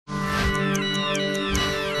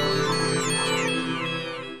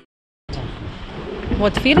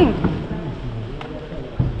What feeling?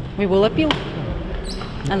 We will appeal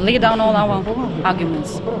and lay down all our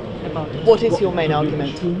arguments about it. What is your main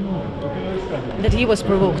argument? That he was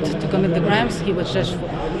provoked to commit the crimes he was judged for.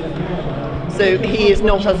 So he is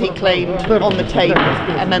not, as he claimed on the tape,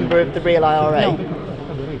 a member of the real IRA? No.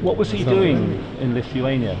 What was he doing in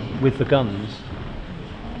Lithuania with the guns?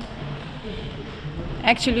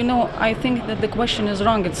 Actually, no, I think that the question is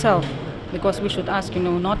wrong itself, because we should ask,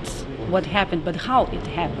 not what happened, but how it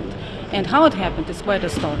happened. And how it happened is quite a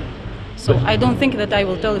story. So I don't think that I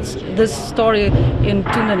will tell this story in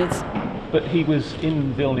 2 minutes. But he was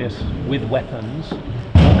in Vilnius with weapons.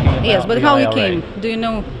 Yes, but the how he IRA. came? Do you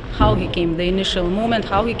know how he came? The initial moment,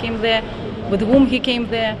 how he came there, with whom he came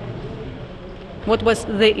there? What was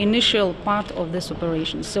the initial part of this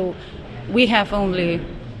operation? So we have only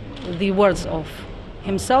the words of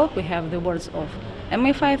himself, we have the words of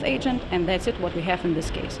MI5 agent, and that's it, what we have in this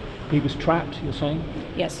case. He was trapped, you're saying?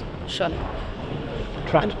 Yes, surely.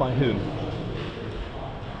 Trapped by whom?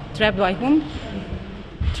 Trapped by whom?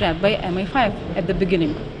 Trapped by MI5 at the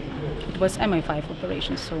beginning. It was MI5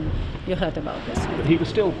 operation, so you heard about this. But he was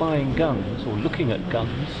still buying guns or looking at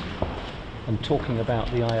guns and talking about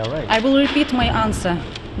the IRA. I will repeat my answer.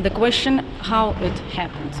 The question, how it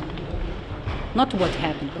happened. Not what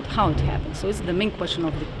happened, but how it happened. So it's the main question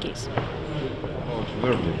of the case.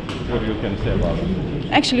 What you can say about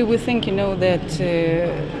it? Actually, we think, that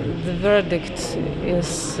the verdict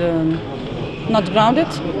is not grounded.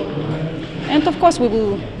 And of course, we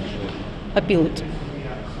will appeal it.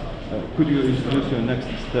 Could you introduce your next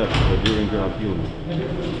step during your appeal?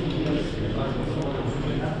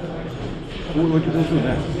 What you will do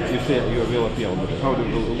next? You say you will appeal, but how it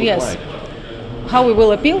will look Yes. like? How we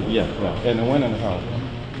will appeal? Yeah, and when and how?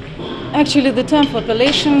 Actually, the term for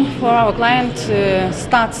appellation for our client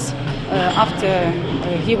starts after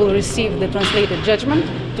he will receive the translated judgment.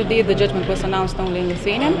 Today the judgment was announced only in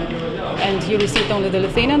Lithuanian, and he received only the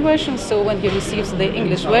Lithuanian version, so when he receives the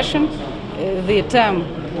English version, the term,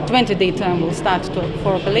 20-day term, will start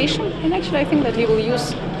for appellation, and actually I think that he will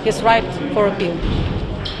use his right for appeal.